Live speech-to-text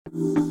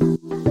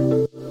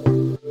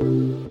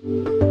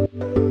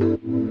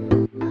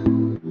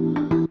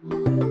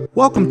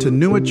Welcome to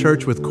Numa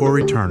Church with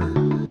Corey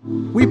Turner.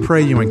 We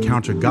pray you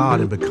encounter God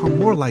and become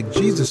more like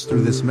Jesus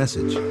through this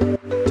message.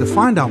 To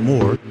find out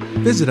more,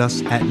 visit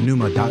us at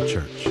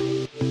numa.church.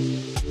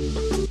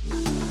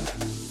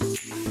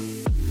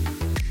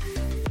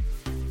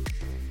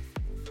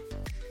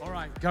 All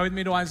right, go with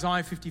me to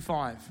Isaiah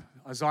 55.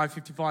 Isaiah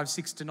 55,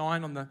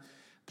 6-9 on the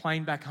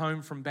plane back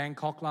home from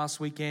Bangkok last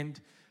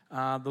weekend.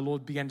 The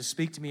Lord began to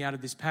speak to me out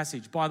of this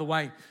passage. By the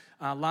way,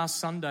 last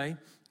Sunday,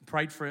 I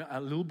prayed for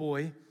a little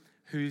boy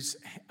whose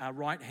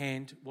right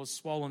hand was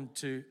swollen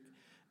to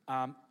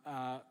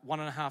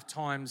 1.5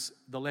 times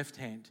the left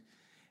hand.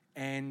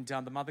 And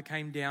the mother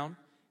came down,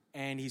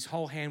 and his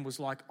whole hand was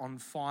like on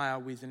fire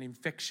with an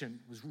infection.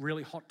 It was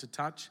really hot to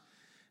touch.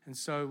 And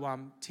so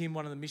Tim,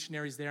 one of the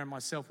missionaries there, and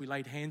myself, we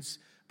laid hands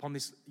upon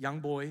this young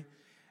boy,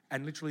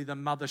 and literally the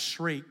mother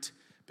shrieked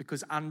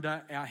because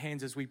under our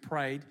hands as we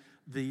prayed,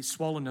 the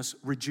swollenness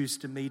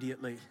reduced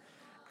immediately.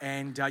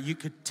 And you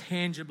could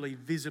tangibly,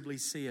 visibly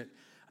see it.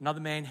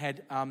 Another man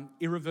had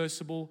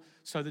irreversible,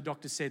 so the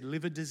doctor said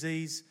liver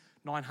disease,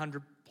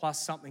 900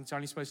 plus something. It's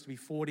only supposed to be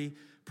 40.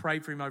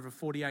 Prayed for him over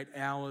 48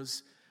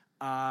 hours.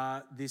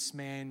 This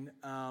man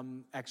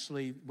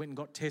actually went and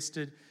got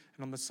tested.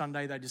 And on the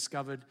Sunday, they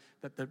discovered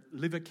that the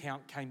liver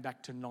count came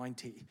back to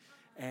 90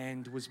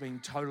 and was being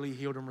totally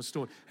healed and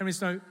restored. And we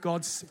know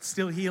God's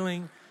still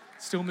healing,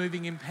 still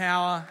moving in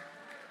power.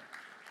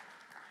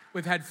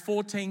 We've had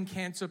 14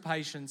 cancer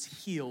patients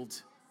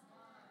healed,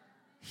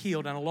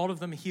 and a lot of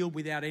them healed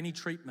without any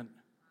treatment.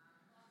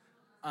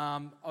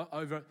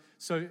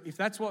 So if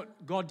that's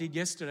what God did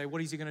yesterday, what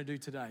is he going to do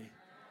today?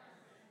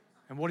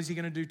 And what is he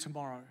going to do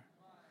tomorrow?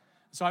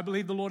 So I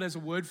believe the Lord has a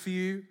word for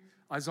you.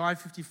 Isaiah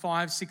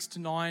 55,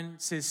 6-9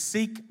 says,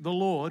 "Seek the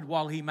Lord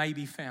while he may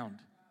be found.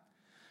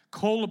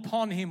 Call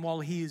upon him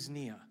while he is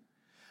near.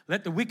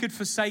 Let the wicked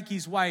forsake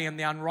his way and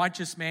the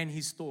unrighteous man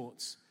his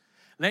thoughts.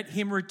 Let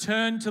him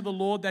return to the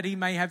Lord that he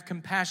may have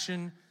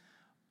compassion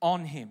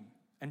on him.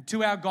 And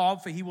to our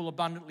God, for he will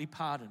abundantly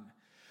pardon.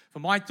 For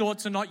my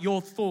thoughts are not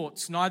your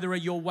thoughts, neither are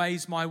your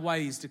ways my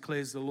ways,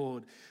 declares the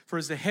Lord. For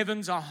as the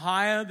heavens are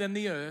higher than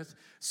the earth,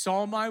 so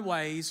are my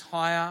ways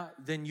higher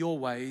than your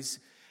ways,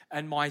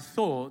 and my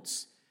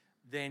thoughts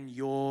than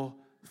your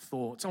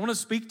thoughts." I want to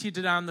speak to you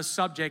today on the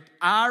subject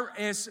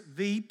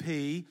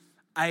RSVP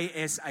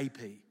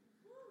ASAP.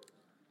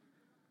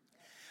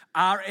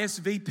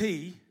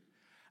 RSVP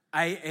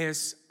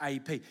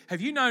ASAP.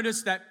 Have you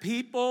noticed that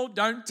people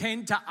don't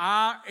tend to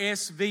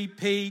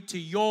RSVP to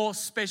your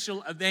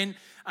special event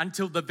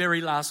until the very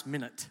last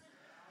minute?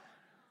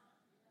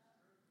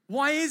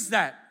 Why is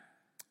that?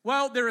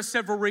 Well, there are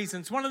several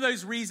reasons. One of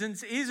those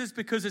reasons is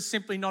because it's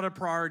simply not a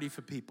priority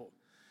for people.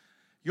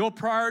 Your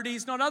priority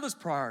is not others'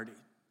 priority.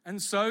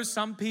 And so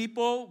some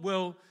people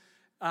will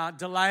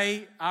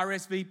delay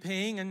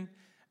RSVPing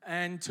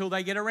until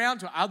they get around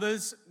to it.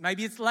 Others,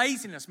 maybe it's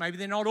laziness. Maybe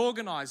they're not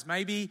organized.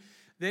 Maybe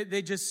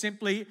they're just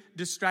simply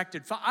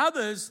distracted. For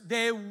others,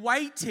 they're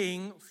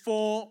waiting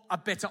for a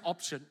better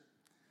option.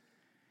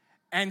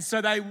 And so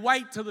they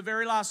wait till the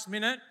very last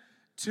minute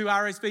to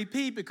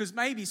RSVP because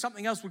maybe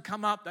something else would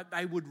come up that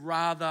they would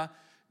rather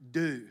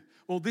do.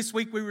 Well, this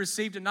week we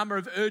received a number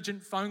of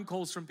urgent phone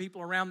calls from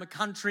people around the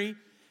country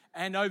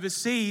and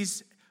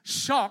overseas,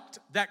 shocked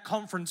that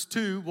Conference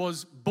 2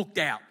 was booked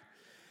out.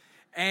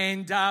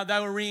 And they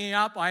were ringing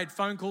up. I had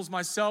phone calls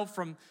myself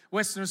from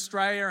Western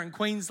Australia and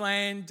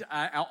Queensland.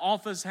 Our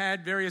office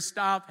had, various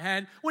staff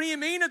had. "What do you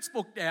mean it's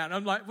booked out?" And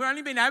I'm like, "We've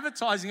only been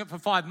advertising it for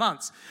 5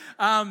 months."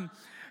 And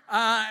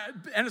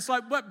it's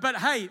like, but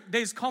hey,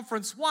 there's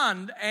Conference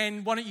 1,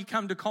 and why don't you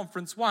come to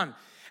Conference 1?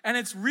 And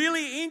it's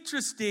really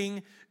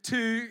interesting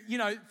to,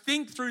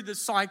 think through the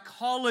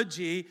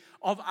psychology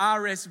of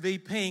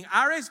RSVPing.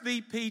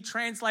 RSVP,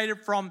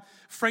 translated from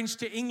French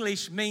to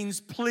English,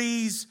 means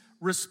please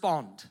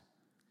respond.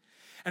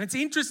 And it's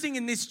interesting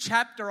in this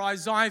chapter,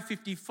 Isaiah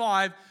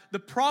 55, the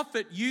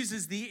prophet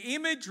uses the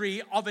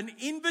imagery of an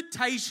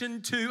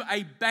invitation to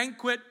a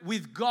banquet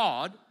with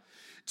God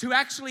to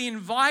actually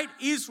invite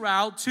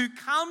Israel to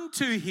come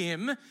to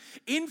him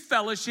in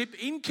fellowship,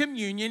 in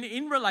communion,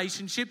 in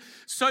relationship,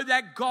 so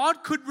that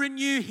God could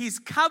renew his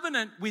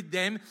covenant with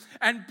them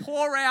and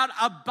pour out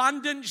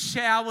abundant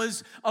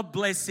showers of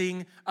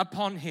blessing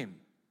upon him.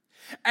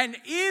 And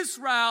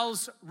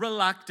Israel's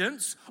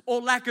reluctance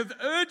or lack of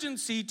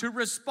urgency to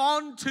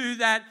respond to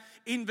that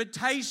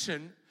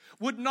invitation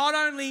would not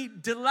only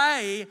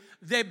delay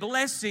their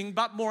blessing,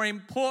 but more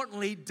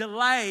importantly,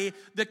 delay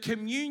the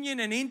communion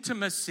and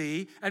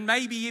intimacy, and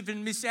maybe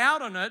even miss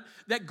out on it,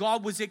 that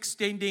God was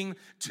extending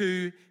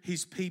to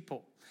his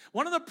people.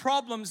 One of the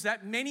problems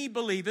that many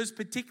believers,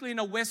 particularly in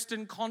a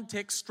Western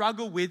context,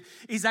 struggle with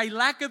is a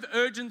lack of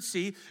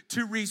urgency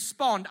to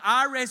respond,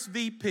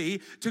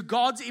 RSVP, to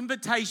God's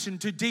invitation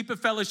to deeper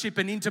fellowship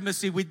and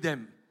intimacy with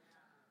them.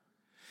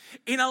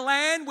 In a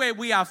land where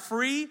we are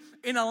free,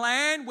 in a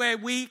land where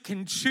we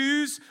can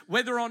choose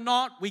whether or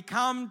not we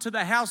come to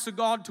the house of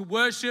God to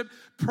worship,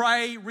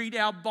 pray, read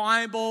our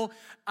Bible,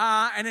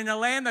 and in a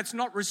land that's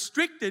not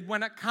restricted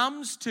when it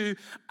comes to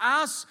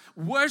us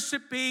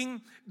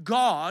worshiping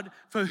God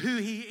for who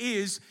He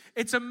is,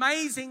 it's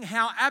amazing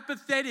how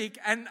apathetic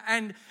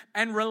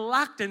and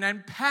reluctant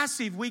and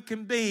passive we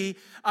can be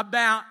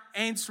about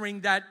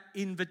answering that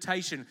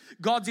invitation.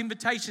 God's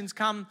invitations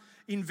come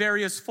in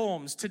various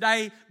forms.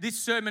 Today, this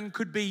sermon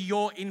could be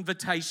your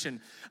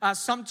invitation.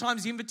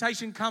 Sometimes the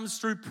invitation comes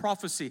through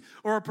prophecy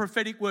or a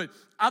prophetic word.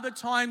 Other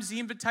times the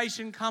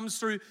invitation comes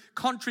through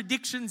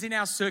contradictions in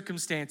our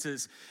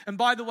circumstances. And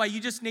by the way, you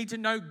just need to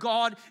know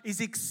God is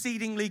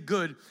exceedingly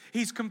good.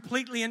 He's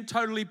completely and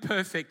totally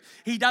perfect.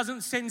 He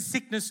doesn't send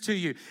sickness to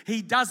you.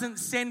 He doesn't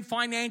send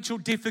financial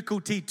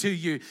difficulty to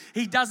you.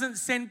 He doesn't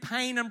send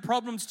pain and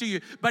problems to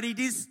you. But He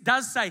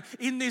does say,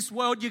 in this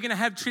world you're going to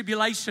have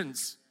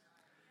tribulations.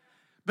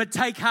 But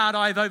take heart,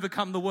 I have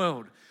overcome the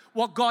world.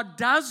 What God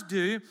does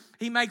do,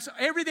 He makes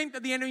everything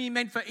that the enemy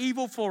meant for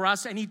evil for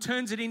us, and He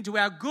turns it into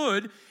our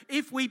good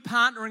if we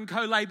partner and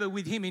co-labor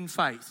with Him in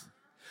faith.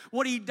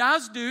 What He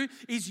does do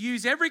is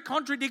use every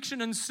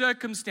contradiction and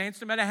circumstance,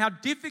 no matter how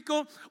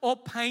difficult or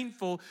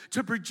painful,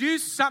 to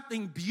produce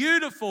something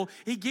beautiful.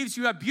 He gives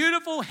you a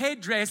beautiful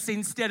headdress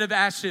instead of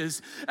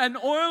ashes, an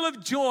oil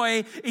of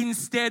joy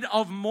instead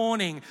of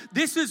mourning.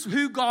 This is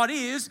who God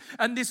is,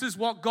 and this is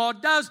what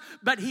God does.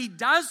 But He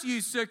does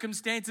use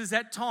circumstances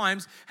at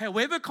times,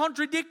 however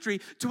contradictory,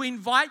 to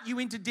invite you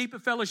into deeper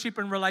fellowship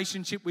and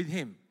relationship with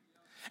Him.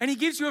 And He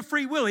gives you a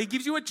free will. He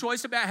gives you a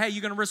choice about how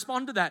you're going to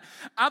respond to that.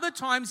 Other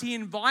times He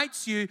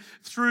invites you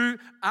through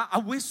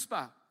a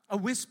whisper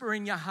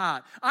in your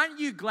heart. Aren't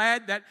you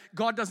glad that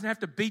God doesn't have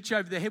to beat you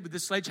over the head with the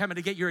sledgehammer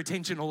to get your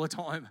attention all the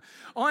time?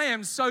 I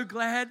am so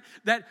glad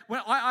that when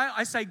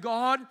I say,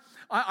 God,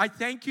 I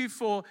thank you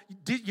for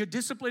your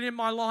discipline in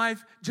my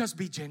life. Just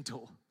be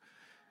gentle.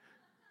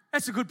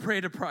 That's a good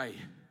prayer to pray.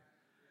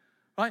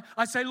 Right?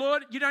 I say,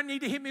 Lord, you don't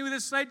need to hit me with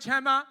a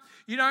sledgehammer.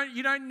 You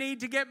don't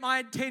need to get my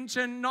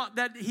attention. Not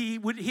that He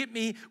would hit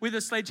me with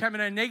a sledgehammer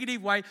in a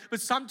negative way,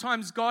 but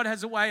sometimes God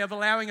has a way of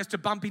allowing us to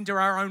bump into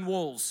our own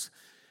walls.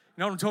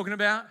 You know what I'm talking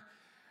about?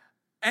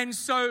 And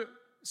so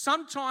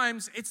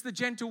sometimes it's the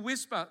gentle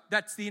whisper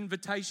that's the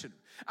invitation.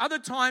 Other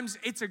times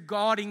it's a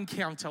God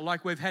encounter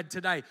like we've had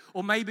today,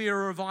 or maybe a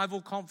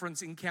revival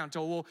conference encounter,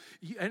 or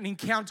an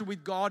encounter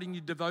with God in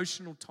your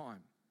devotional time.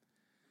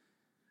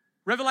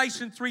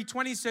 Revelation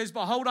 3:20 says,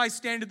 behold, I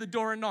stand at the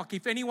door and knock.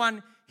 If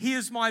anyone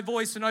hears my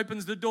voice and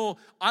opens the door,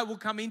 I will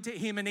come into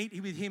him and eat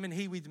with him and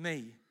he with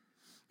me.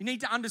 You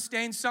need to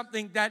understand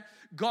something, that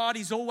God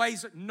is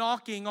always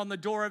knocking on the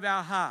door of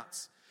our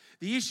hearts.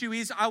 The issue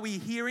is, are we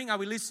hearing, are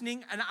we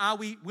listening, and are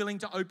we willing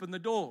to open the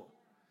door?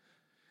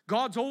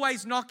 God's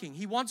always knocking.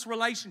 He wants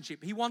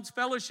relationship. He wants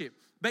fellowship.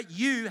 But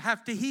you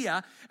have to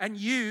hear and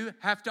you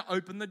have to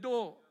open the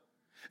door.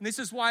 And this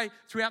is why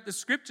throughout the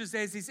scriptures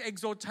there's this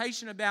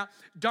exhortation about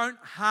don't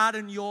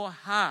harden your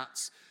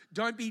hearts.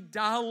 Don't be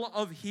dull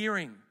of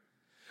hearing,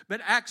 but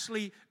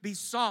actually be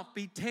soft,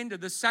 be tender.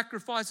 The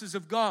sacrifices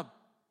of God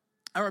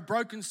are a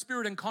broken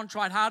spirit and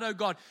contrite heart, oh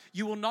God,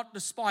 you will not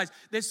despise.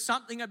 There's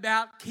something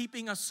about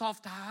keeping a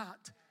soft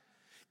heart,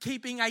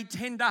 keeping a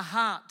tender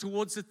heart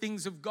towards the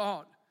things of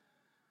God.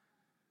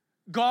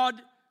 God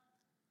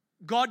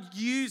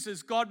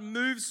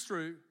moves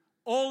through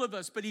all of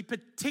us, but He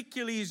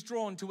particularly is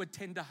drawn to a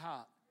tender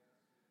heart,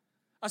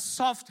 a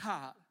soft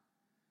heart,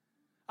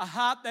 a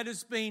heart that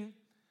has been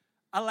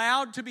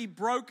allowed to be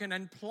broken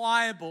and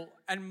pliable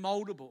and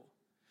moldable.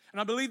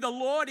 And I believe the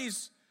Lord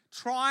is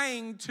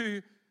trying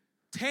to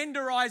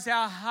tenderize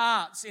our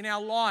hearts in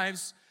our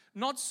lives,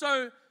 not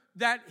so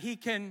that He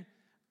can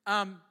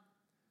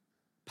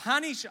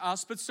punish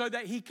us, but so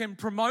that He can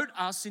promote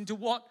us into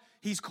what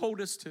He's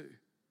called us to.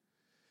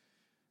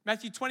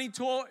 Matthew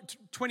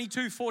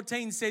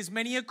 22:14 says,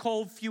 many are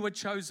called, few are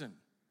chosen.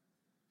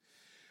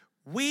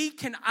 We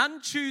can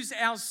unchoose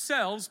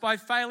ourselves by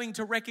failing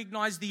to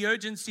recognize the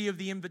urgency of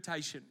the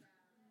invitation.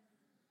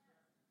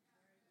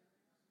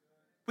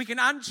 We can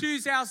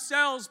unchoose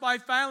ourselves by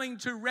failing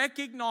to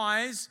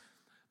recognize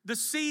the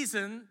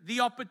season, the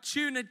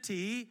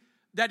opportunity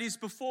that is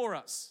before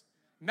us.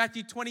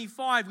 Matthew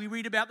 25, we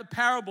read about the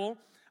parable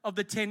of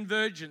the 10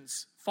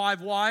 virgins,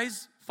 5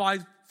 wise,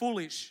 5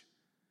 foolish.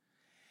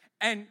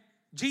 And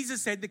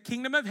Jesus said the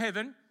kingdom of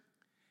heaven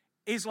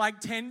is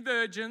like 10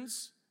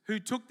 virgins who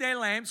took their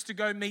lamps to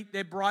go meet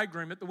their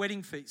bridegroom at the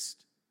wedding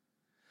feast.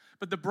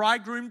 But the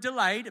bridegroom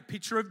delayed, a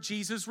picture of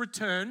Jesus'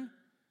 return,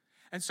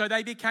 and so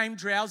they became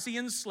drowsy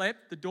and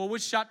slept. The door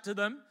was shut to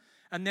them,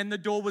 and then the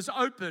door was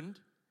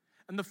opened,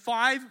 and the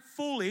 5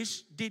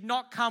 foolish did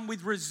not come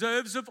with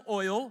reserves of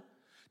oil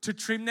to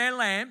trim their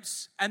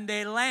lamps, and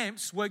their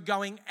lamps were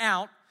going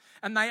out.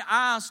 And they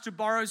asked to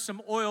borrow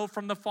some oil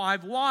from the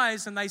 5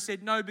 wise, and they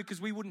said no,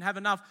 because we wouldn't have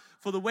enough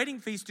for the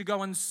wedding feast to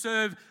go and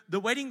serve the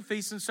wedding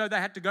feast. And so they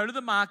had to go to the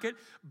market,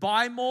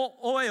 buy more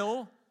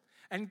oil,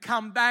 and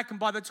come back. And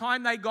by the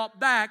time they got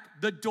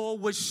back, the door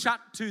was shut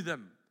to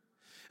them.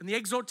 And the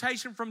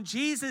exhortation from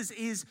Jesus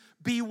is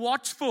be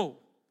watchful,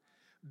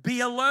 be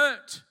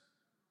alert.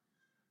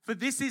 For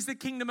this is the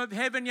kingdom of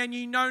heaven, and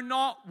you know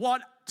not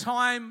what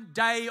time,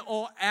 day,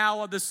 or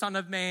hour the Son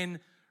of Man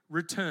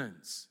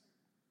returns.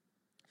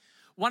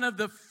 One of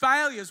the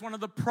failures, one of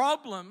the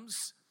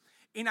problems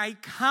in a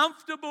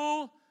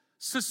comfortable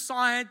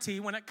society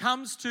when it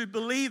comes to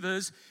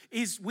believers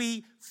is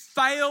we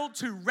fail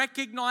to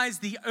recognize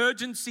the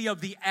urgency of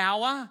the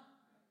hour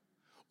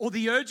or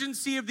the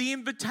urgency of the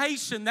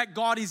invitation that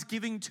God is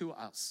giving to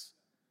us.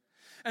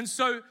 And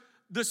so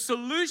the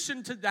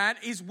solution to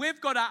that is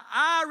we've got to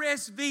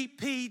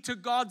RSVP to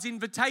God's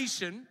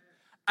invitation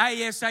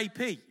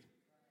ASAP.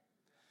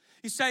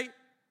 You say,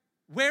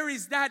 where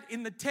is that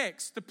in the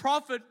text? The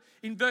prophet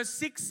in verse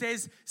 6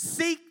 says,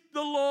 seek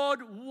the Lord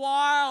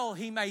while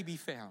he may be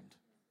found.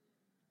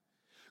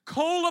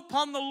 Call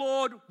upon the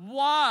Lord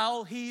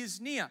while he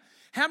is near.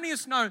 How many of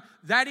us know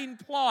that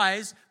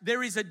implies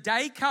there is a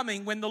day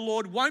coming when the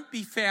Lord won't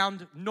be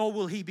found, nor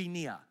will he be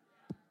near?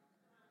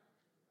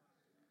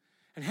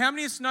 And how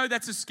many of us know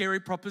that's a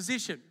scary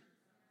proposition?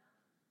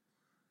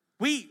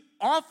 We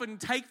often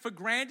take for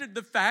granted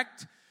the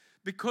fact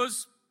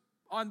because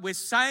we're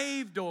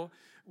saved or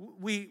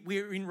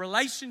we're in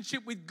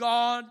relationship with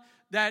God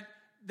that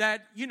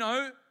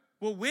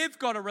we've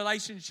got a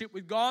relationship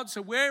with God,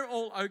 so we're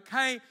all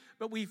okay.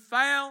 But we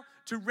fail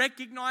to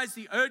recognize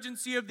the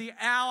urgency of the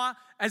hour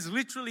as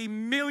literally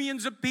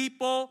millions of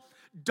people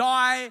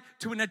die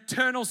to an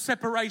eternal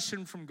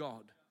separation from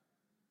God.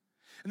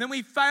 And then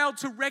we fail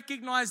to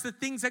recognize the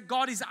things that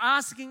God is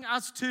asking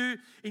us to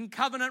in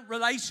covenant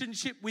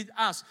relationship with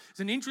us. It's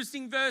an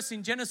interesting verse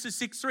in Genesis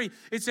 6:3.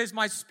 It says,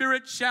 my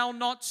spirit shall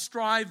not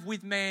strive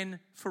with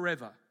man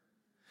forever.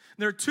 And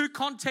there are two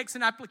contexts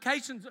and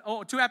applications,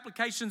 or two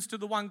applications to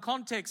the one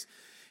context.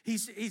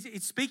 He's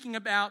speaking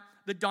about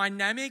the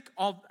dynamic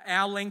of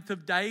our length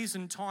of days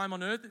and time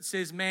on earth. It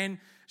says man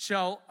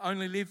shall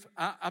only live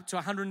up to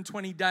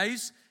 120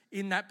 days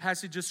in that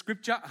passage of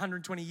scripture,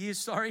 120 years,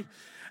 sorry.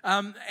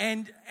 And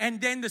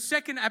then the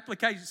second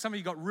application, some of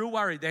you got real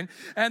worried then.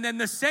 And then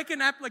the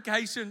second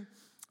application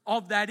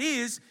of that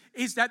is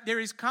that there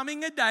is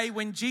coming a day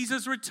when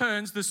Jesus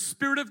returns, the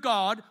Spirit of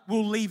God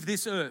will leave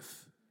this earth.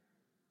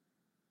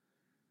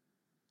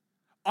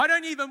 I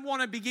don't even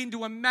want to begin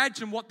to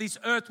imagine what this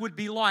earth would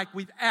be like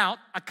without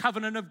a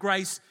covenant of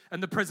grace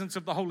and the presence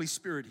of the Holy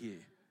Spirit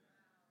here.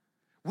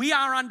 We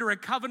are under a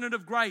covenant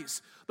of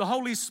grace. The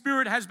Holy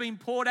Spirit has been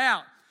poured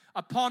out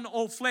upon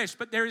all flesh,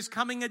 but there is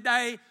coming a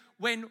day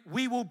when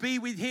we will be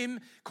with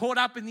him, caught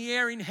up in the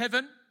air in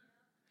heaven,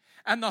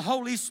 and the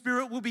Holy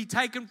Spirit will be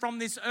taken from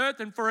this earth,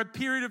 and for a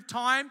period of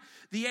time,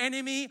 the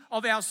enemy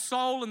of our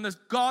soul and the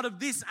God of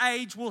this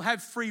age will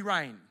have free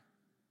reign.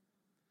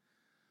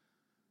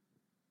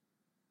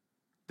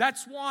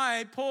 That's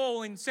why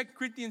Paul in 2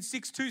 Corinthians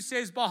 6:2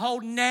 says,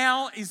 behold,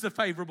 now is the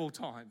favorable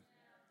time.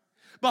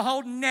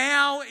 Behold,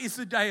 now is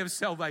the day of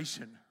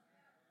salvation.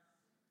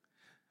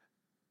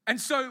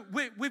 And so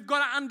we've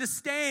got to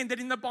understand that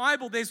in the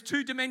Bible, there's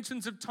two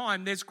dimensions of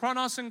time. There's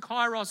chronos and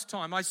kairos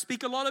time. I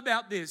speak a lot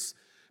about this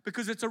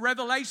because it's a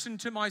revelation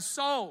to my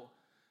soul.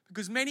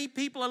 Because many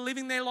people are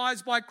living their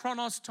lives by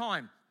chronos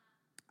time.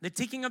 The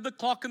ticking of the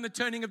clock and the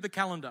turning of the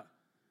calendar.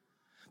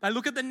 They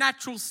look at the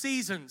natural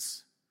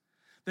seasons,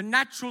 the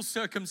natural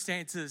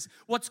circumstances,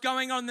 what's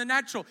going on in the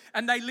natural,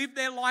 and they live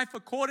their life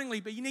accordingly.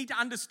 But you need to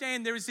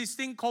understand there is this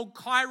thing called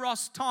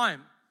kairos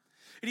time.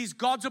 It is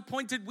God's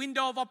appointed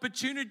window of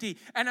opportunity,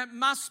 and it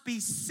must be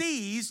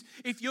seized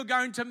if you're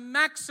going to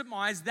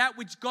maximize that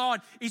which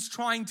God is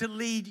trying to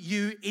lead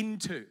you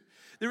into.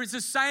 There is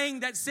a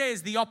saying that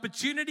says the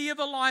opportunity of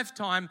a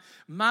lifetime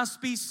must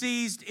be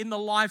seized in the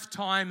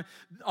lifetime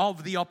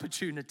of the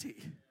opportunity.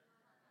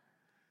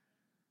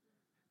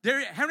 How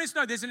many of us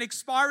know there's an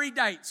expiry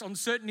date on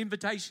certain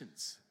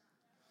invitations?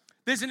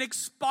 There's an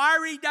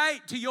expiry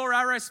date to your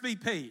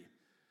RSVP.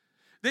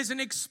 There's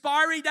an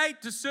expiry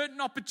date to certain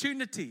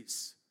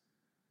opportunities.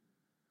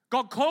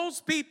 God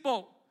calls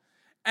people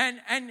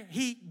and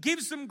he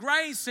gives them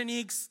grace and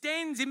he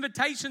extends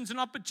invitations and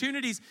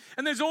opportunities.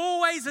 And there's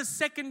always a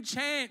second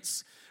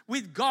chance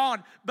with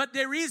God. But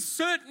there is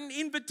certain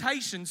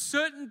invitations,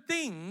 certain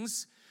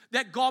things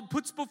that God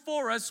puts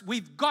before us,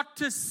 we've got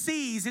to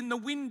seize in the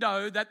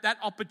window that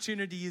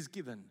opportunity is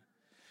given.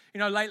 You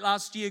know, late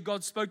last year,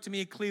 God spoke to me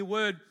a clear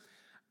word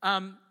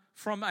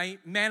from a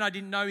man I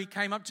didn't know. He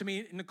came up to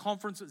me in the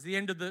conference. It was the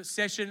end of the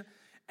session.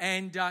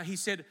 And he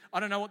said,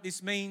 I don't know what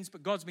this means,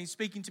 but God's been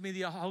speaking to me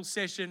the whole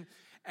session.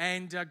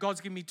 And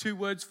God's given me two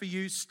words for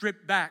you,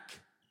 strip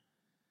back.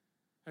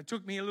 It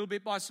took me a little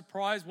bit by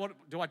surprise. What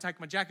do I take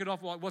my jacket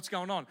off? What's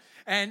going on?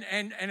 And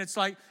it's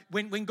like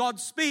when God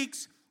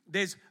speaks,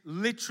 there's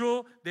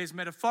literal, there's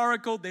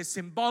metaphorical, there's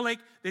symbolic,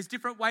 there's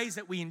different ways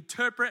that we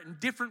interpret and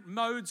different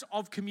modes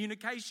of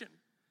communication.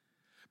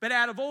 But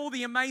out of all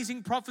the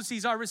amazing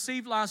prophecies I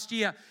received last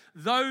year,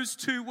 those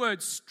 2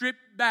 words, strip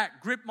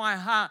back, grip my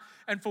heart.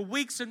 And for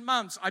weeks and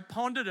months, I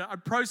pondered it, I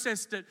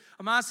processed it.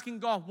 I'm asking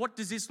God, what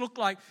does this look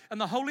like?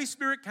 And the Holy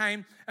Spirit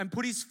came and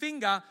put his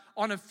finger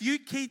on a few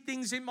key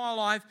things in my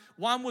life.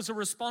 One was a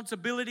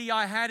responsibility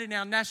I had in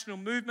our national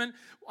movement.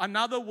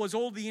 Another was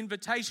all the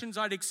invitations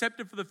I'd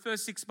accepted for the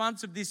first 6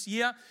 months of this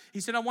year. He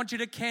said, I want you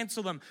to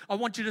cancel them. I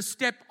want you to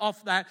step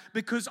off that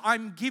because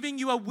I'm giving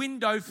you a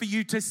window for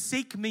you to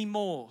seek me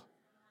more.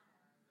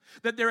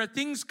 That there are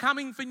things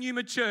coming for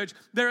Numa Church.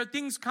 There are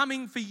things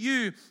coming for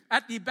you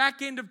at the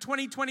back end of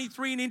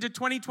 2023 and into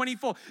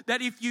 2024.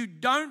 That if you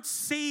don't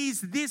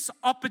seize this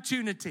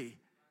opportunity,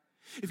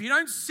 if you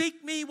don't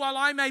seek me while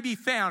I may be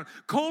found,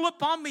 call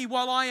upon me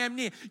while I am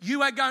near,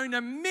 you are going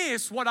to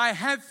miss what I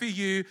have for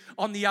you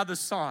on the other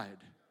side.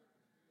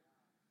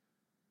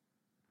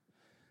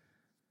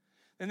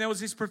 And there was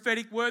this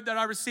prophetic word that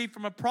I received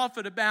from a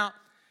prophet about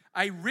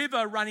a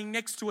river running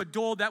next to a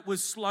door that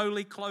was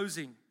slowly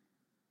closing.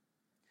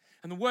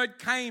 And the word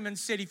came and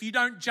said, if you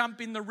don't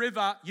jump in the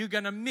river, you're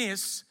going to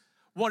miss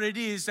what it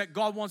is that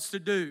God wants to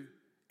do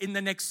in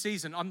the next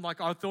season. I'm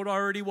like, I thought I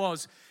already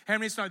was. How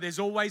many know there's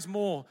always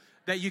more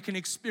that you can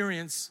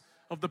experience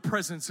of the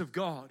presence of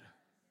God?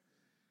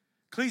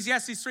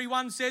 Ecclesiastes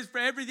 3:1 says, for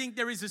everything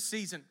there is a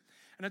season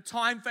and a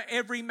time for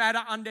every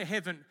matter under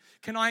heaven.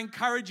 Can I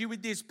encourage you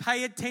with this?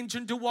 Pay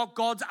attention to what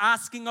God's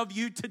asking of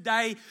you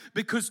today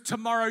because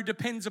tomorrow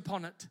depends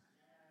upon it.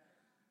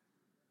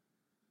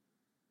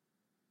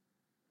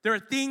 There are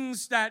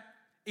things that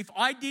if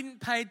I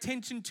didn't pay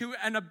attention to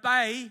and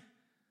obey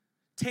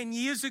 10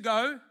 years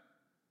ago,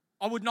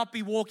 I would not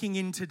be walking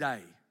in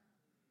today.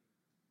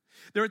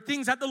 There are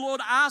things that the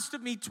Lord asked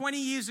of me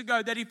 20 years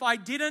ago that if I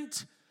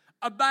didn't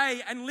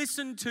obey and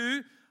listen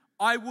to,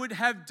 I would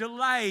have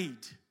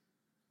delayed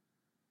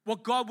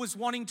what God was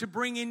wanting to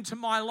bring into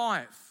my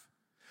life.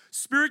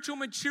 Spiritual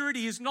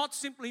maturity is not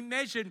simply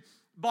measured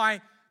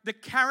by the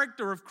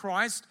character of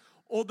Christ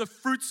or the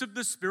fruits of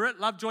the Spirit,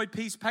 love, joy,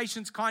 peace,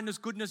 patience, kindness,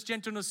 goodness,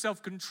 gentleness,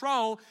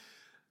 self-control.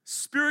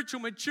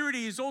 Spiritual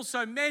maturity is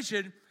also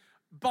measured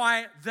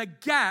by the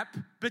gap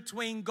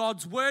between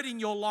God's word in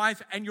your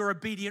life and your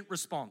obedient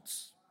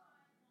response.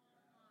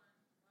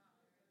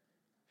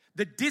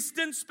 The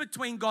distance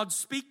between God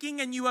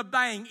speaking and you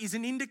obeying is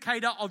an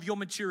indicator of your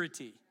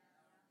maturity.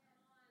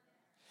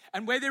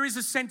 And where there is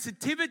a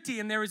sensitivity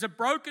and there is a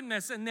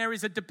brokenness and there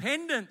is a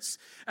dependence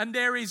and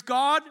there is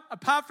God,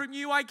 apart from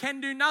you, I can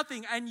do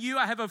nothing. And you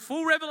have a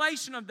full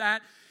revelation of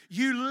that.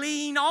 You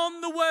lean on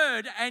the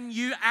word and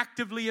you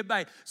actively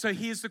obey. So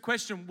here's the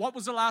question. What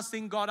was the last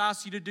thing God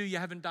asked you to do you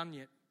haven't done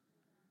yet?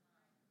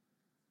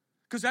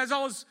 Because as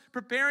I was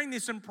preparing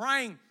this and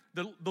praying,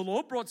 the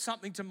Lord brought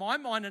something to my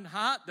mind and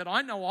heart that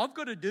I know I've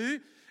got to do.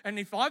 And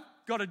if I've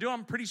got to do,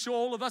 I'm pretty sure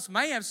all of us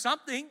may have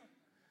something.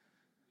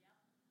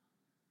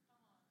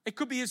 It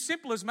could be as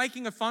simple as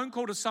making a phone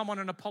call to someone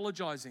and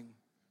apologizing.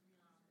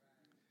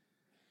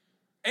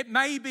 It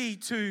may be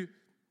to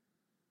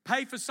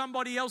pay for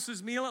somebody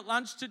else's meal at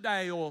lunch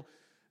today, or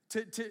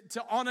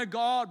to honor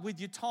God with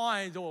your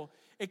tithe, or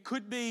it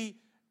could be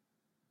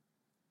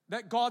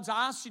that God's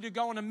asked you to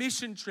go on a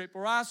mission trip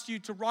or asked you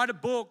to write a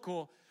book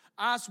or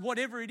asked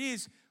whatever it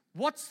is.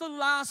 What's the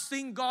last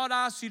thing God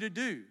asked you to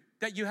do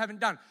that you haven't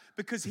done?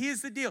 Because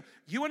here's the deal.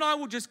 You and I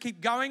will just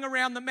keep going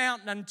around the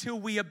mountain until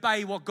we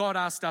obey what God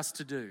asked us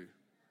to do.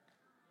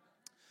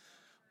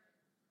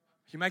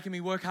 You're making me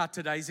work hard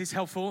today. Is this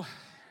helpful?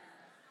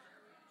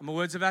 I'm a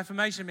words of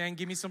affirmation, man.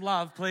 Give me some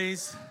love,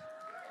 please.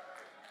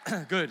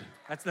 Good.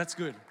 That's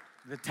good.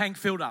 The tank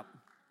filled up.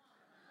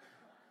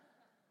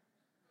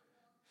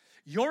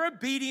 Your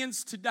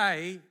obedience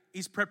today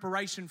is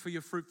preparation for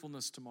your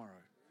fruitfulness tomorrow.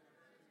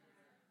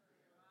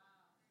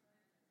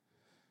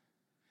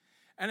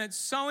 And it's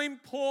so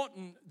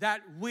important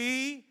that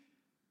we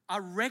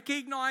are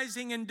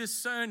recognizing and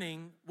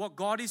discerning what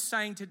God is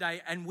saying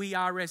today, and we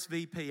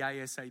RSVP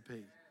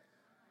ASAP.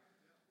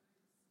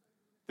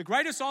 The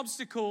greatest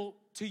obstacle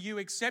to you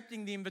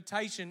accepting the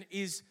invitation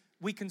is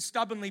we can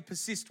stubbornly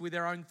persist with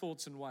our own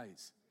thoughts and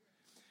ways.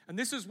 And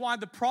this is why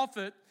the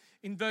prophet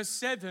in verse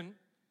 7,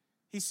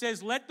 he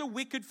says, let the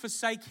wicked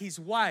forsake his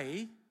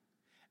way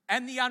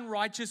and the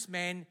unrighteous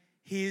man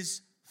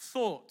his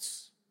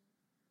thoughts.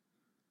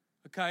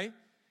 Okay?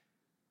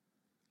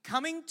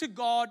 Coming to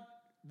God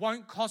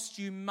won't cost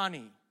you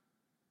money,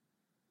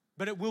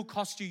 but it will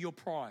cost you your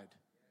pride.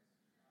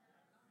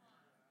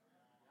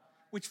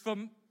 Which for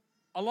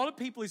a lot of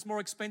people is more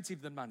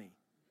expensive than money.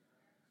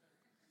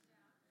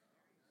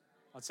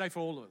 I'd say for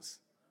all of us.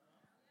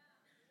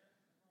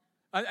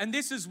 And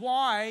this is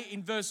why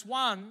in verse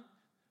 1,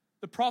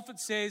 the prophet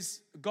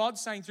says,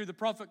 God's saying through the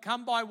prophet,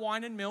 come buy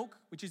wine and milk,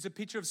 which is a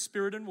picture of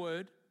spirit and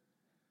word,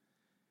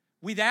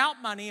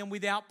 without money and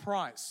without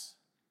price.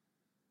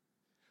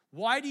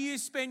 Why do you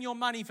spend your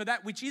money for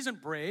that which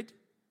isn't bread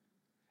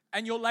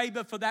and your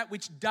labor for that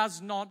which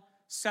does not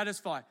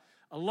satisfy?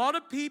 A lot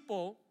of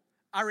people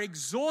are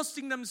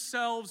exhausting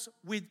themselves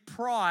with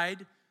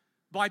pride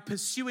by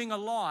pursuing a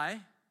lie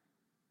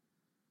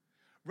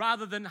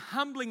rather than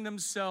humbling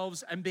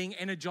themselves and being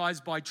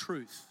energized by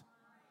truth.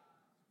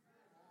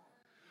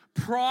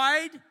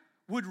 Pride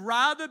would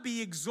rather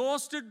be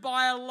exhausted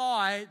by a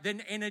lie than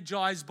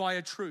energized by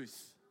a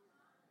truth,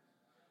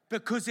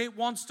 because it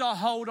wants to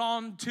hold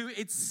on to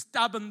its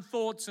stubborn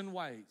thoughts and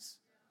ways.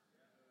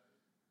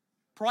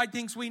 Pride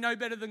thinks we know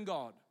better than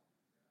God.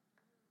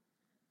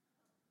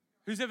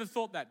 Who's ever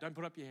thought that? Don't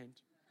put up your hand.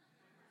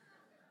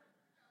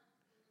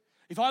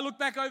 If I look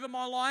back over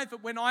my life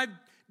at when I've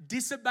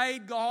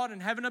disobeyed God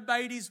and haven't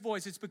obeyed His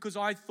voice, it's because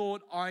I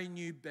thought I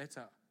knew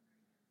better.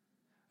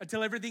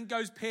 Until everything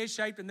goes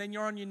pear-shaped and then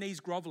you're on your knees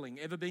groveling.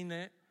 Ever been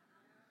there?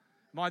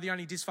 Am I the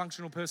only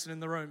dysfunctional person in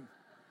the room?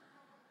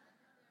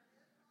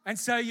 And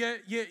so you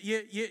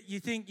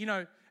think,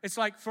 it's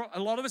like for a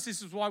lot of us,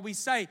 this is why we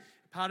say,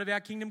 part of our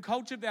kingdom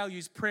culture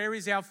values, prayer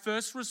is our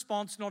first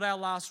response, not our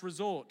last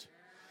resort.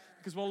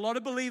 Because what a lot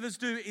of believers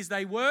do is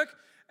they work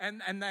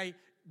and they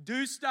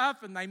do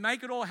stuff and they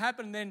make it all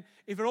happen. And then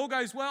if it all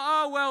goes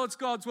well, it's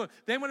God's will.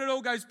 Then when it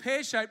all goes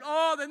pear-shaped,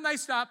 then they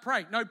start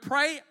praying. No,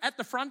 pray at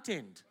the front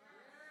end.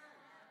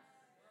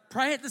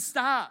 Pray at the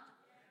start.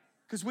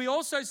 Because we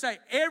also say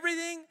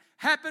everything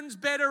happens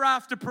better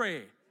after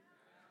prayer.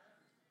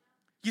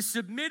 You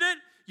submit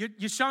it.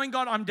 You're showing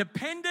God, I'm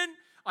dependent,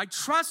 I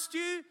trust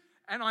you,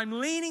 and I'm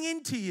leaning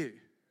into you.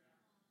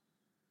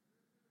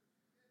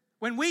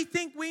 When we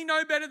think we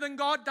know better than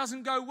God,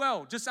 doesn't go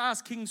well. Just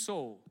ask King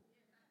Saul.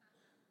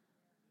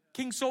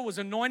 King Saul was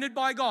anointed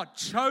by God,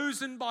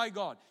 chosen by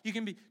God. You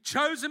can be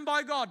chosen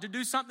by God to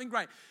do something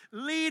great.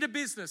 Lead a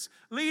business,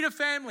 lead a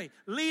family,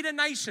 lead a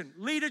nation,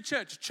 lead a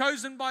church,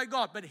 chosen by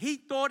God. But he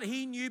thought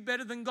he knew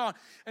better than God.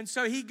 And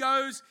so he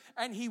goes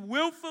and he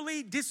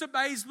willfully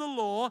disobeys the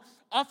law,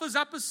 offers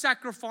up a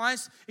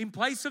sacrifice in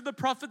place of the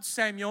prophet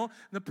Samuel.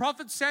 The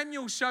prophet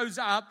Samuel shows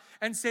up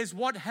and says,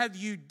 "What have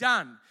you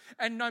done?"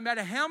 And no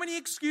matter how many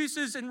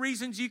excuses and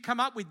reasons you come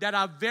up with that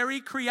are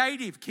very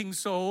creative, King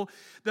Saul,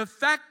 the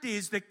fact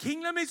is the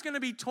kingdom is going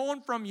to be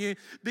torn from you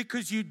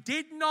because you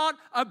did not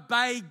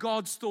obey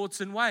God's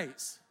thoughts and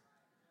ways.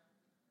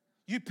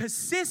 You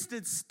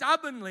persisted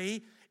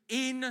stubbornly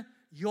in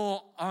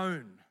your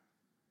own.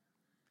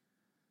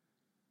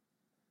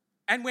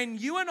 And when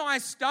you and I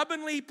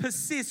stubbornly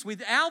persist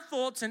with our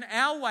thoughts and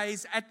our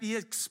ways at the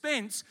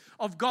expense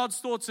of God's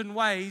thoughts and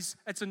ways,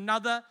 it's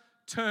another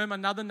term,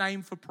 another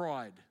name for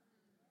pride.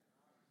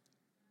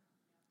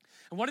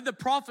 And what did the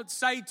prophet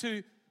say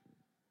to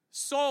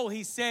Saul?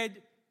 He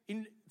said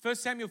in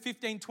 1 Samuel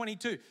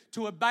 15:22,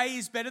 to obey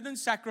is better than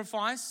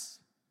sacrifice,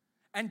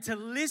 and to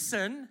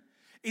listen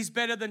is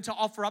better than to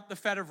offer up the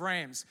fat of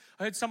rams.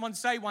 I heard someone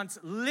say once,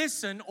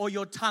 listen or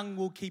your tongue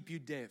will keep you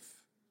deaf.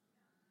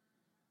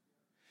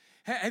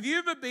 Have you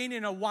ever been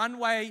in a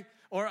one-way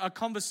or a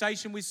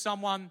conversation with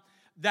someone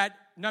that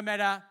no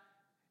matter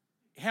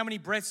how many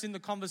breaths in the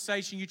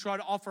conversation you try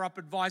to offer up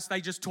advice,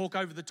 they just talk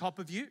over the top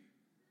of you?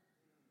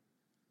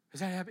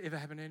 Has that ever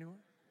happened to anyone?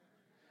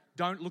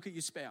 Don't look at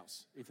your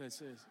spouse if that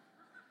says.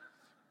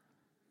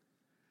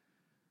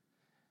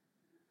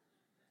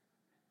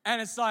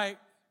 And it's like,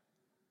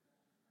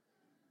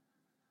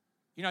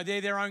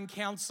 they're their own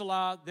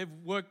counselor. They've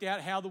worked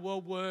out how the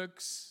world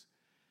works.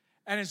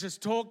 And it's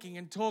just talking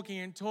and talking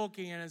and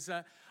talking. And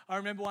I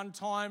remember one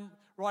time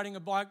riding a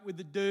bike with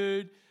the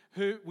dude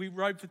who we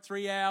rode for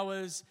 3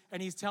 hours,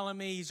 and he's telling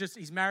me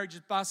his marriage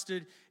is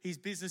busted, his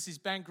business is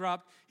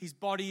bankrupt, his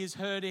body is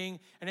hurting,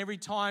 and every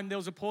time there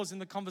was a pause in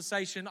the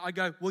conversation, I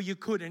go, well, you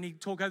could, and he'd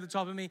talk over the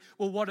top of me,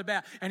 well, what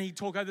about, and he'd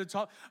talk over the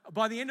top.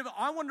 By the end of it,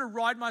 I wanted to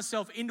ride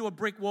myself into a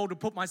brick wall to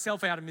put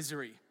myself out of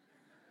misery.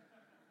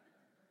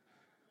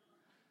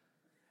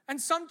 And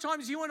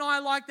sometimes you and I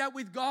are like that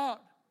with God.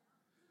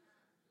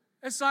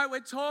 It's like we're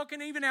talking,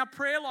 even our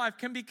prayer life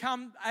can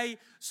become a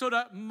sort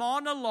of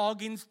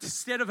monologue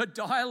instead of a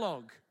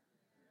dialogue.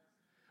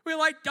 We're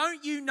like,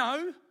 don't you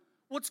know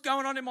what's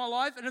going on in my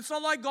life? And it's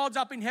not like God's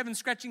up in heaven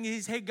scratching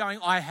his head going,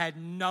 I had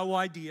no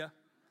idea.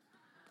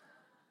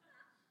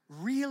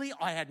 Really?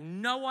 I had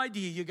no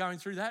idea you're going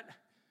through that.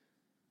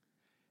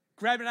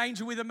 Grab an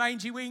angel with a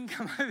mangy wing,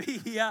 come over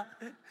here.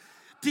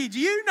 Did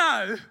you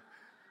know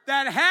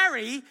that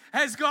Harry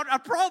has got a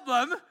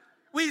problem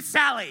with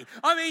Sally?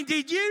 I mean,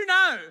 did you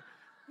know?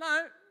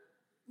 No,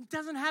 it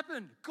doesn't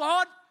happen.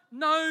 God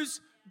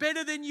knows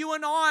better than you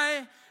and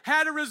I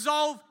how to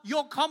resolve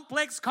your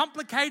complex,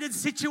 complicated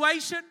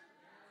situation.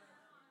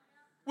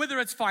 Whether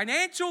it's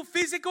financial,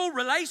 physical,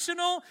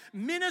 relational,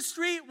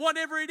 ministry,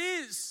 whatever it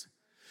is.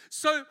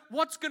 So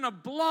what's going to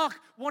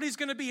block, what is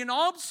going to be an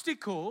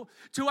obstacle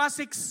to us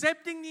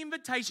accepting the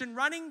invitation,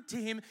 running to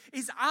him,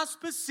 is us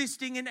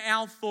persisting in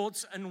our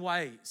thoughts and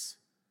ways.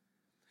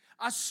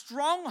 A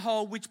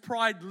stronghold which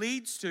pride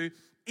leads to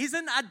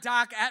isn't a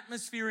dark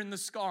atmosphere in the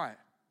sky.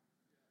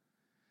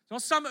 It's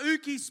not some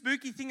ooky,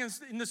 spooky thing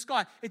in the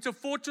sky. It's a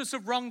fortress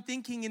of wrong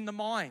thinking in the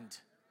mind.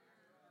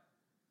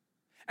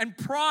 And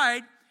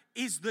pride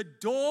is the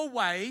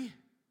doorway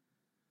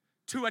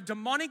to a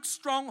demonic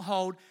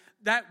stronghold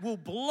that will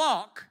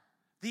block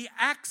the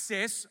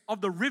access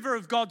of the river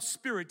of God's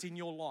Spirit in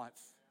your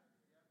life.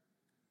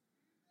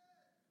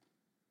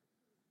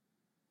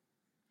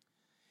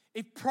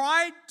 If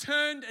pride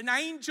turned an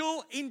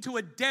angel into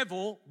a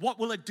devil, what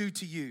will it do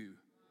to you?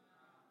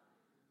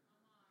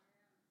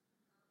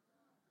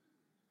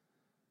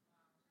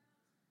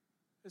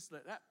 Just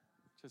let that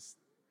just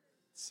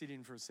sit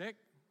in for a sec.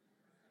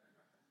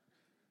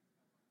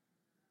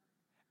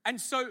 And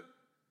so,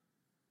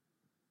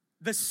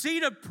 the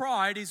seat of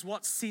pride is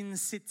what sin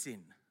sits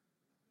in.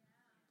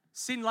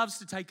 Sin loves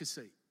to take a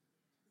seat.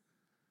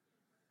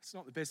 It's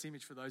not the best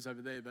image for those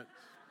over there, but...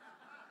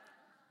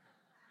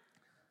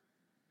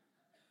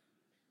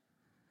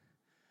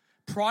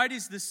 Pride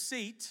is the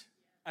seat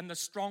and the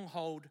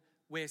stronghold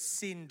where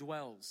sin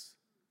dwells.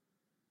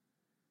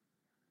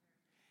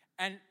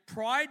 And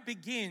pride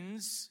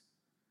begins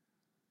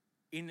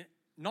in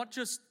not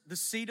just the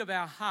seat of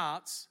our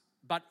hearts,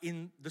 but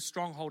in the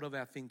stronghold of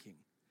our thinking.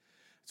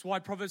 That's why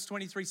Proverbs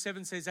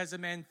 23:7 says, as a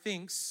man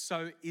thinks,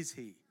 so is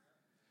he.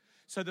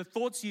 So the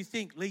thoughts you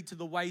think lead to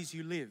the ways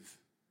you live.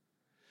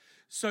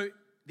 So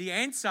the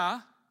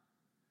answer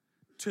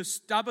to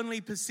stubbornly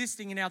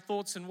persisting in our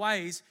thoughts and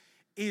ways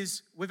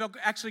is we've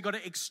actually got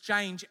to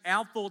exchange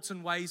our thoughts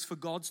and ways for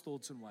God's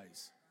thoughts and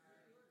ways.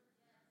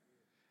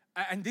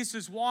 And this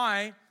is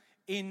why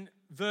in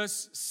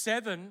verse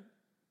 7,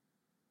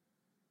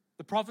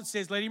 the prophet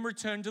says, let him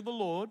return to the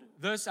Lord.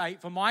 Verse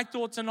 8, for my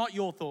thoughts are not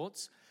your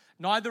thoughts,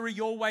 neither are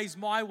your ways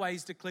my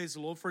ways, declares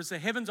the Lord. For as the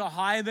heavens are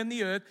higher than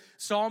the earth,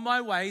 so are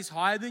my ways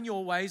higher than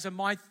your ways, and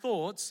my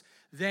thoughts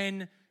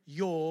than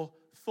your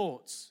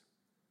thoughts.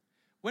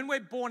 When we're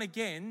born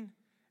again,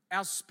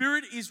 our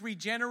spirit is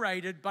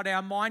regenerated, but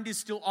our mind is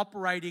still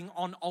operating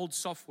on old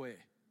software.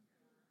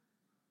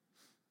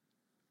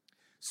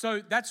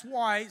 So that's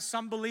why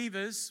some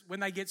believers, when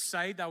they get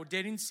saved, they were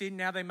dead in sin,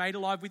 now they're made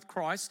alive with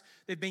Christ.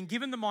 They've been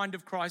given the mind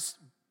of Christ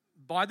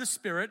by the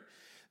Spirit.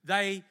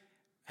 They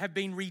have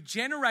been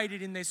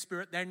regenerated in their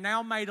spirit. They're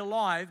now made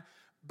alive,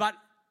 but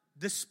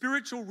the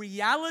spiritual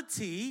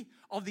reality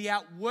of the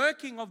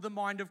outworking of the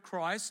mind of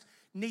Christ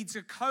needs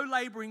a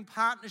co-laboring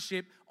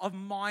partnership of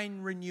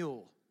mind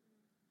renewal.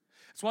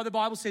 That's why the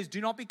Bible says, do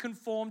not be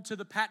conformed to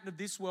the pattern of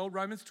this world,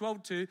 Romans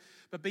 12:2,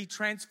 but be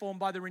transformed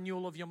by the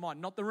renewal of your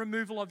mind. Not the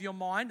removal of your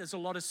mind, as a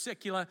lot of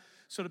secular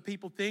sort of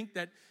people think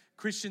that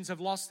Christians have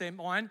lost their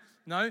mind.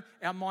 No,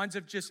 our minds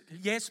have just,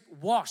 yes,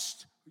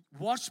 washed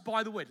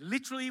by the word.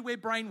 Literally, we're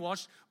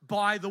brainwashed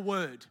by the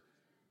word.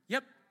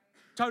 Yep,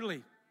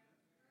 totally.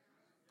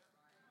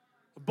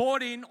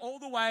 Bought in all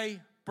the way,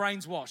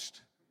 brains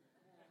washed.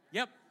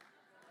 Yep.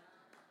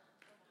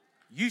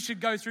 You should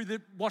go through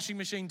the washing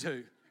machine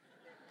too.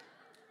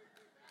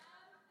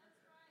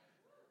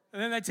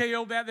 And then they tell you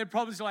all about their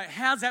problems. You're like,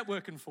 how's that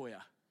working for you?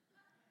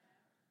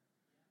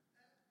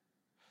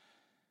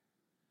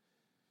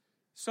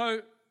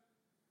 So,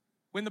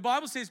 when the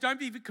Bible says, don't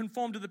be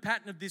conformed to the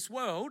pattern of this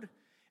world,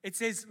 it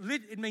says,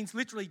 it means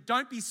literally,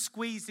 don't be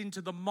squeezed into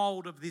the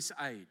mold of this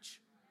age.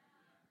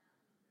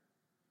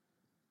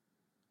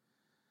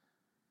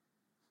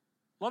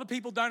 A lot of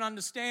people don't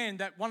understand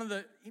that one of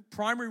the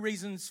primary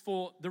reasons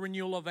for the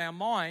renewal of our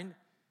mind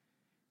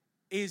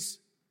is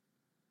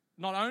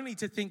not only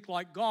to think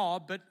like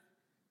God, but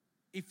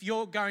if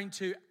you're going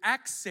to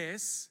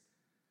access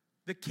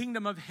the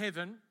kingdom of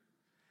heaven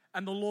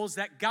and the laws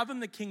that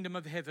govern the kingdom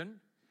of heaven,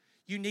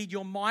 you need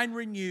your mind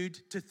renewed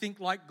to think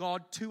like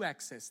God to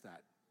access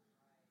that.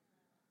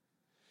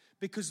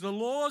 Because the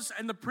laws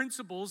and the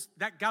principles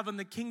that govern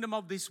the kingdom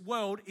of this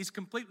world is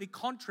completely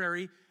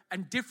contrary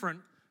and different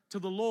to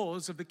the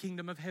laws of the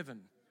kingdom of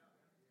heaven.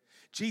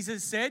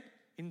 Jesus said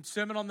in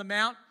Sermon on the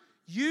Mount,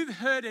 you've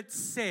heard it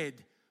said,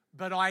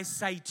 but I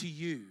say to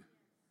you.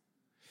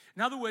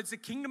 In other words, the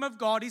kingdom of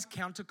God is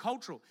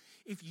countercultural.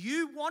 If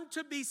you want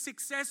to be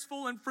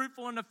successful and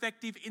fruitful and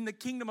effective in the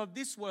kingdom of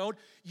this world,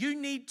 you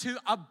need to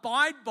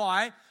abide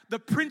by the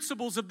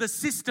principles of the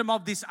system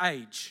of this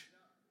age.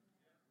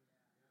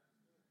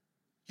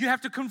 You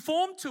have to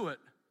conform to it.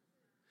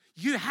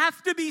 You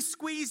have to be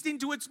squeezed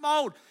into its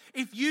mold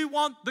if you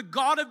want the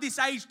God of this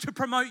age to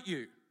promote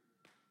you.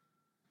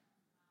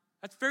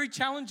 That's very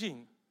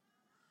challenging.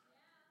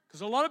 Because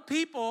a lot of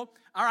people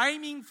are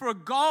aiming for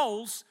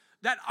goals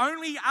that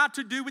only are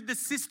to do with the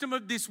system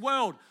of this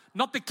world,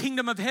 not the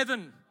kingdom of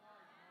heaven.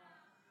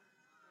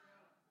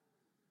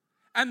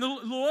 And the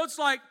Lord's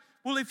like,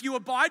 well, if you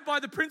abide by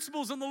the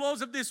principles and the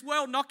laws of this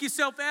world, knock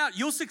yourself out.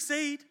 You'll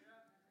succeed.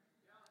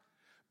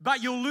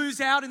 But you'll lose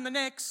out in the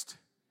next.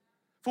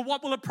 For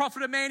what will it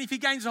profit a man if he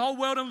gains the whole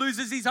world and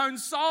loses his own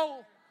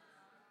soul?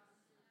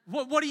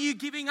 What are you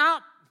giving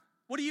up?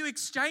 What are you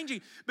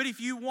exchanging? But if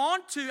you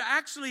want to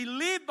actually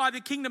live by the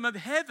kingdom of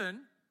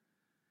heaven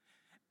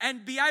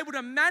and be able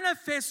to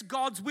manifest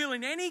God's will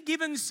in any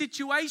given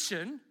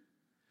situation,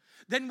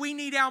 then we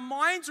need our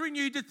minds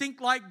renewed to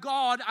think like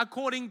God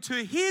according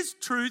to His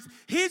truth,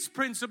 His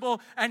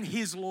principle, and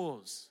His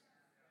laws.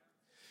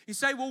 You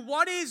say, well,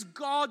 what is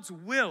God's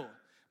will?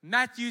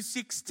 Matthew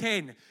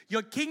 6:10.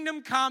 Your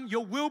kingdom come,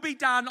 your will be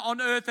done on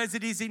earth as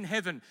it is in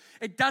heaven.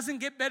 It doesn't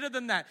get better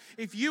than that.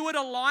 If you would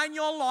align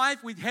your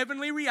life with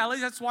heavenly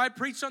realities, that's why I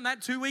preached on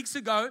that 2 weeks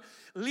ago.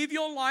 Live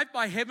your life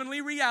by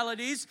heavenly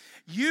realities.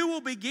 You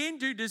will begin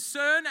to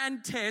discern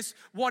and test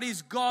what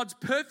is God's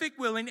perfect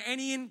will in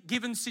any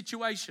given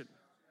situation.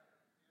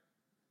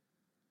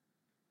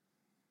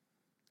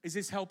 Is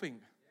this helping?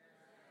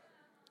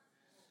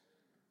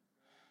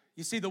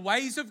 You see, the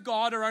ways of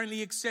God are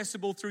only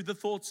accessible through the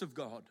thoughts of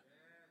God.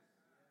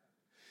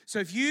 So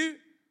if you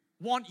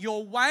want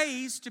your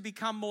ways to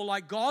become more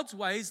like God's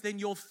ways, then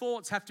your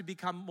thoughts have to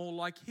become more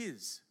like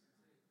His.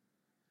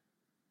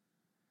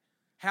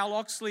 Hal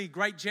Oxley,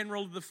 great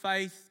general of the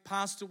faith,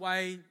 passed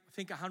away, I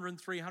think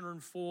 103,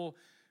 104,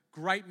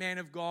 great man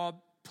of God,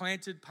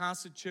 planted,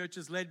 pastored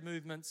churches, led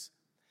movements.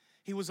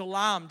 He was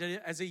alarmed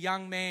as a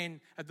young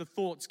man at the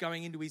thoughts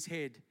going into his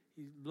head.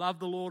 He loved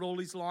the Lord all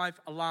his life,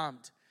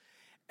 alarmed.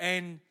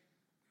 And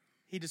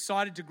he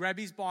decided to grab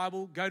his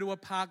Bible, go to a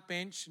park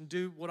bench and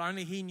do what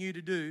only he knew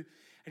to do.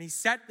 And he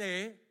sat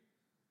there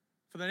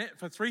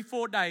for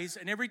 3-4 days,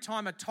 and every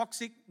time a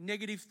toxic,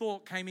 negative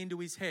thought came into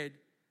his head,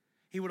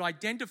 he would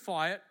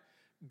identify it,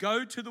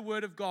 go to the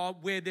Word of God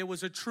where there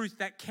was a truth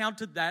that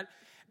countered that,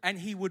 and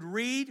he would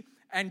read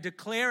and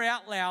declare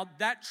out loud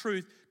that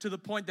truth to the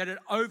point that it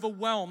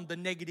overwhelmed the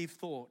negative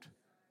thought.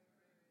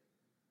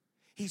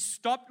 He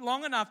stopped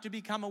long enough to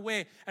become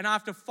aware. And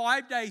after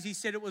 5 days, he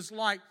said it was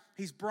like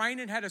his brain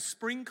had had a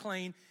spring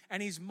clean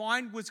and his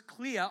mind was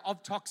clear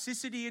of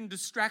toxicity and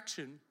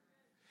distraction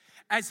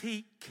as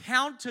he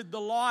countered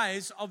the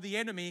lies of the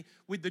enemy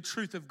with the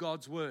truth of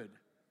God's word.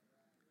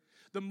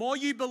 The more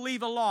you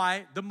believe a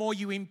lie, the more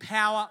you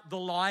empower the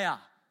liar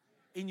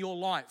in your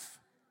life.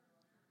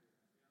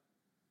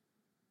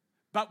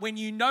 But when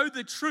you know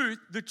the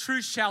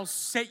truth shall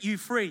set you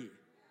free.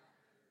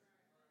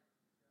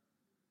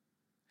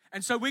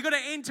 And so we've got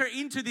to enter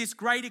into this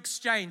great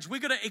exchange.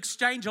 We've got to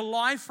exchange a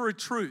lie for a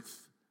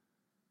truth.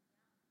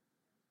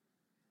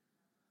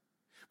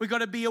 We've got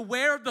to be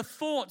aware of the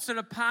thoughts that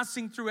are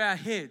passing through our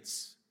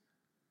heads.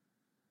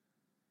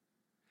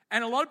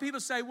 And a lot of people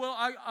say, well,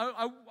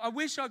 I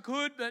wish I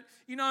could, but,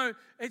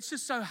 it's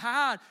just so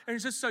hard and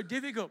it's just so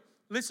difficult.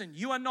 Listen,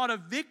 you are not a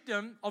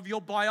victim of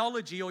your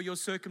biology or your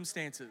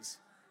circumstances.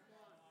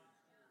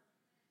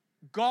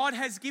 God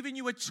has given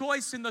you a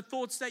choice in the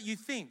thoughts that you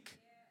think.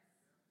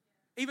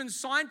 Even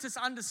scientists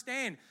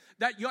understand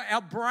that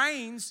our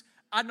brains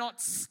are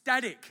not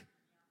static,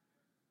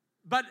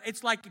 but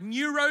it's like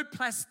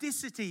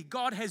neuroplasticity.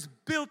 God has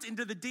built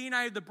into the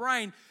DNA of the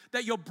brain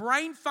that your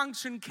brain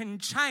function can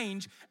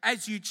change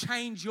as you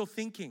change your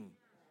thinking.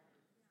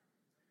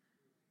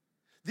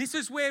 This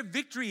is where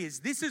victory is.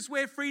 This is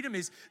where freedom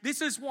is.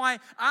 This is why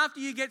after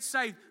you get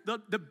saved,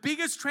 the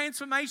biggest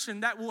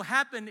transformation that will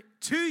happen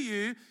to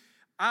you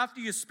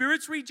after your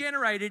spirit's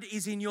regenerated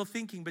is in your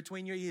thinking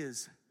between your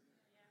ears.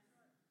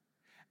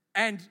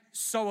 And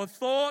sow a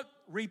thought,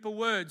 reap a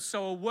word.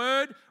 Sow a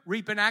word,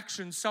 reap an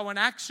action. Sow an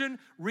action,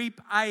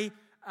 reap a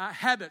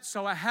habit.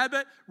 Sow a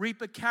habit,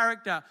 reap a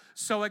character.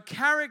 Sow a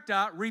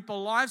character, reap a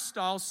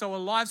lifestyle. Sow a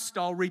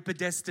lifestyle, reap a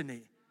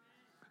destiny.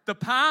 The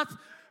path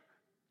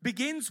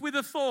begins with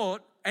a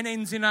thought and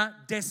ends in a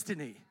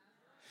destiny.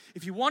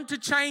 If you want to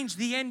change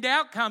the end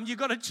outcome, you've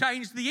got to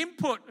change the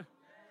input.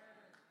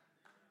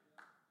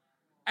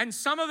 And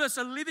some of us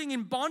are living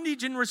in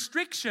bondage and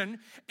restriction,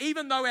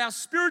 even though our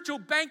spiritual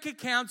bank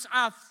accounts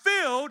are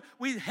filled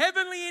with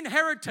heavenly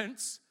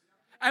inheritance,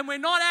 and we're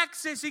not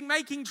accessing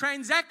making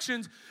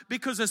transactions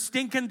because of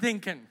stinking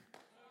thinking.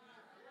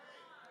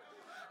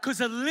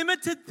 Because of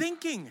limited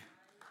thinking,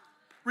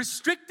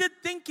 restricted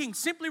thinking,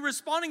 simply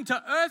responding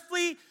to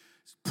earthly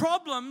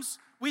problems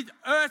with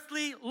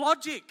earthly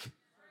logic.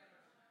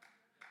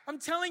 I'm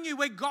telling you,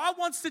 where God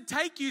wants to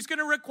take you is going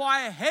to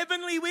require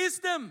heavenly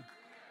wisdom.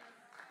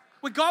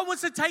 Where God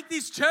wants to take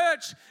this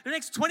church the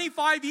next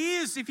 25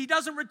 years, if He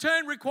doesn't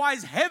return,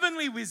 requires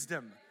heavenly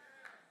wisdom.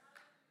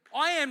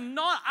 I am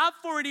not up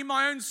for it in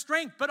my own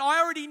strength, but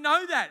I already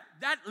know that.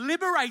 That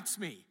liberates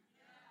me.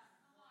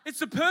 It's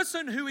the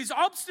person who is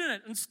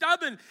obstinate and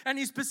stubborn and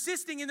is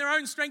persisting in their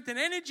own strength and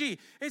energy.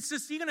 It's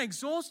just, you're going to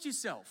exhaust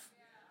yourself.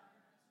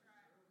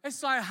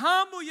 It's like,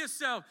 humble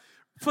yourself.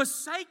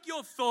 Forsake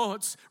your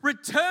thoughts.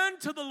 Return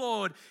to the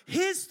Lord.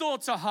 His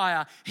thoughts are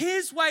higher.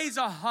 His ways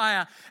are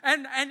higher.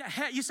 And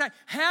you say,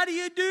 how do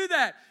you do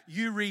that?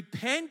 You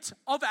repent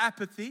of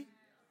apathy.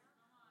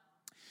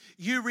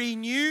 You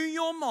renew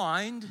your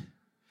mind.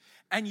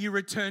 And you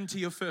return to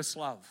your first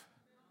love.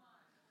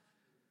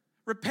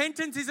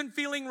 Repentance isn't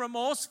feeling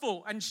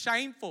remorseful and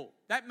shameful.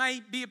 That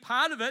may be a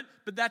part of it,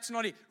 but that's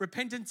not it.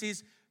 Repentance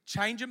is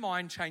change your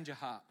mind, change your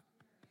heart.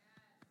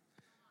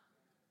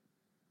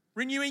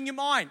 Renewing your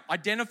mind.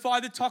 Identify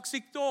the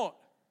toxic thought.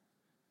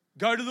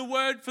 Go to the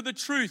Word for the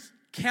truth.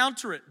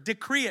 Counter it.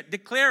 Decree it.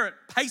 Declare it.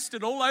 Paste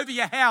it all over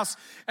your house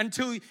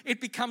until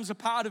it becomes a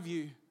part of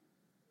you.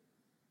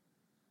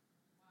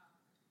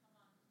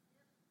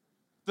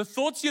 The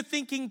thoughts you're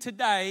thinking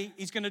today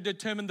is going to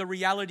determine the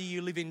reality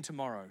you live in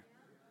tomorrow.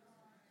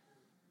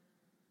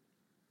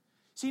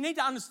 So you need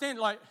to understand,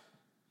 like,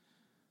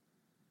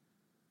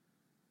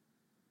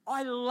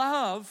 I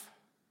love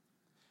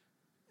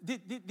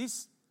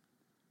this.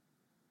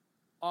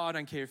 Oh, I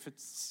don't care if it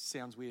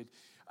sounds weird.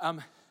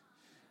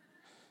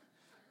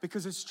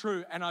 Because it's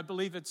true, and I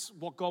believe it's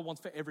what God wants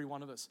for every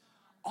one of us.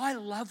 I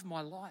love my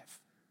life.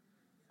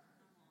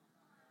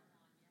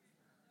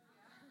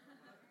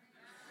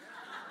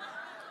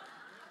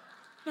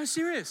 No,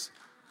 serious.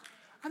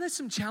 Are there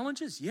some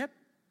challenges? Yep.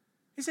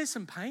 Is there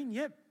some pain?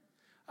 Yep.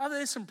 Are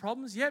there some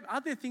problems? Yep.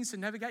 Are there things to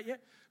navigate? Yep.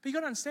 But you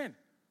got to understand,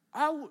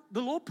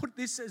 the Lord put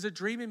this as a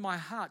dream in my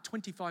heart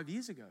 25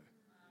 years ago.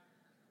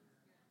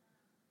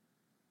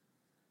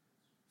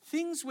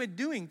 Things we're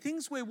doing,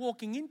 things we're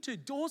walking into,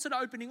 doors that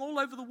are opening all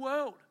over the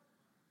world.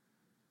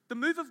 The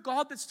move of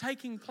God that's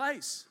taking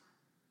place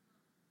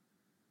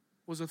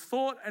was a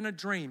thought and a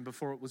dream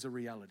before it was a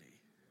reality.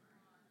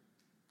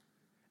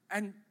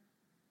 And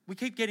we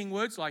keep getting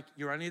words like,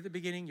 you're only at the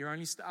beginning, you're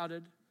only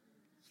started.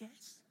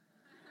 Yes.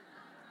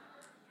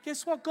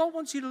 Guess what? God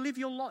wants you to live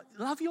your life,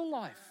 love your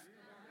life.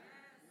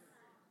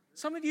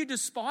 Some of you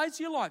despise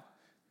your life.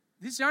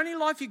 This is the only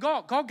life you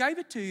got. God gave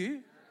it to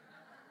you.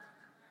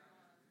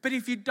 But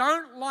if you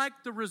don't like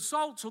the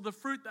results or the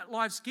fruit that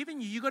life's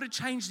given you, you've got to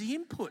change the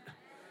input.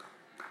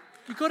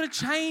 You've got to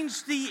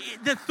change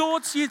the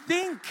thoughts you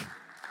think.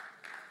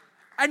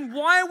 And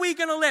why are we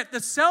going to let the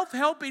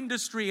self-help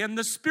industry and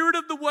the spirit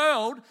of the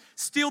world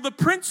steal the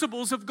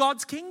principles of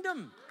God's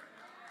kingdom?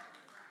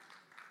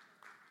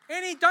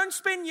 Don't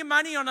spend your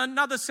money on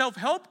another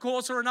self-help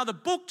course or another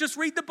book. Just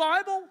read the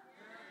Bible.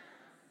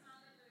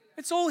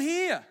 It's all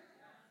here.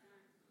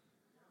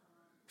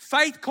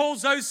 Faith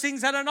calls those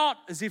things that are not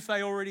as if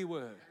they already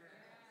were.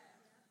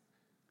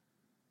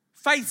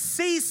 Faith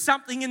sees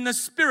something in the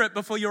spirit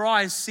before your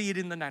eyes see it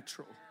in the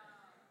natural.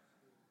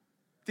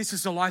 This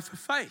is a life of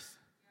faith.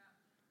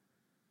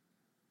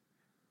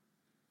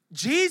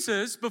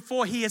 Jesus,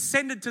 before he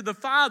ascended to the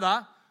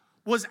Father,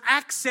 was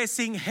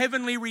accessing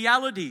heavenly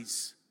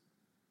realities.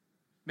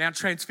 Mount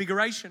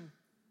Transfiguration.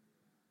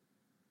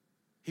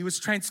 He was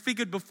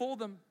transfigured before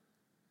them.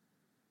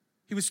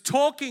 He was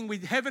talking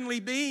with heavenly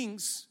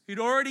beings who'd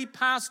already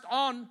passed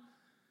on,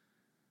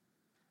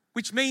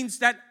 which means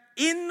that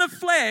in the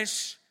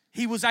flesh,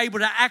 he was able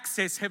to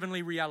access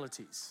heavenly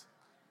realities.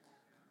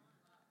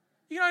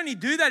 You can only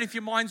do that if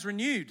your mind's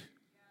renewed.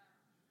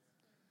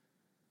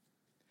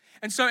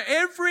 And so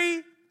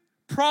every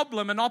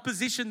problem and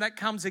opposition that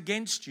comes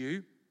against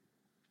you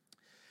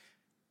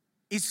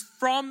is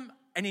from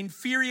an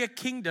inferior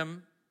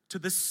kingdom to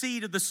the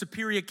seed of the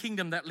superior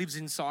kingdom that lives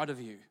inside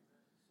of you.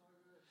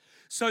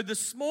 So the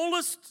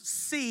smallest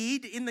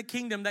seed in the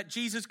kingdom that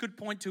Jesus could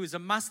point to is a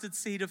mustard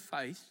seed of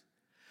faith.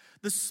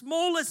 The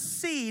smallest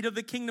seed of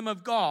the kingdom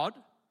of God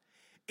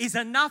is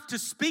enough to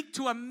speak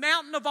to a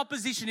mountain of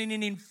opposition in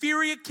an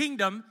inferior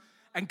kingdom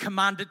and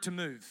command it to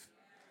move.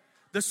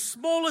 The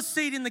smallest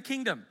seed in the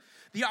kingdom.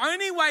 The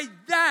only way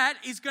that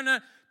is going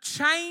to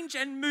change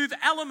and move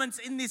elements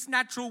in this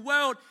natural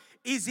world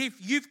is if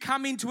you've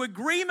come into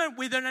agreement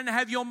with it and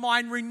have your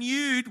mind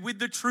renewed with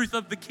the truth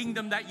of the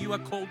kingdom that you are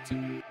called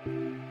to.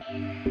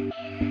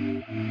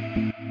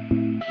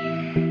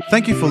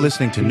 Thank you for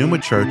listening to Numa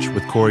Church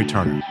with Corey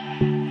Turner.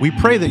 We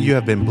pray that you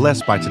have been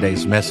blessed by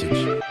today's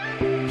message.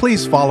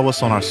 Please follow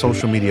us on our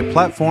social media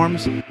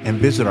platforms and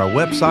visit our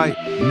website,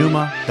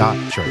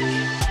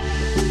 numa.church.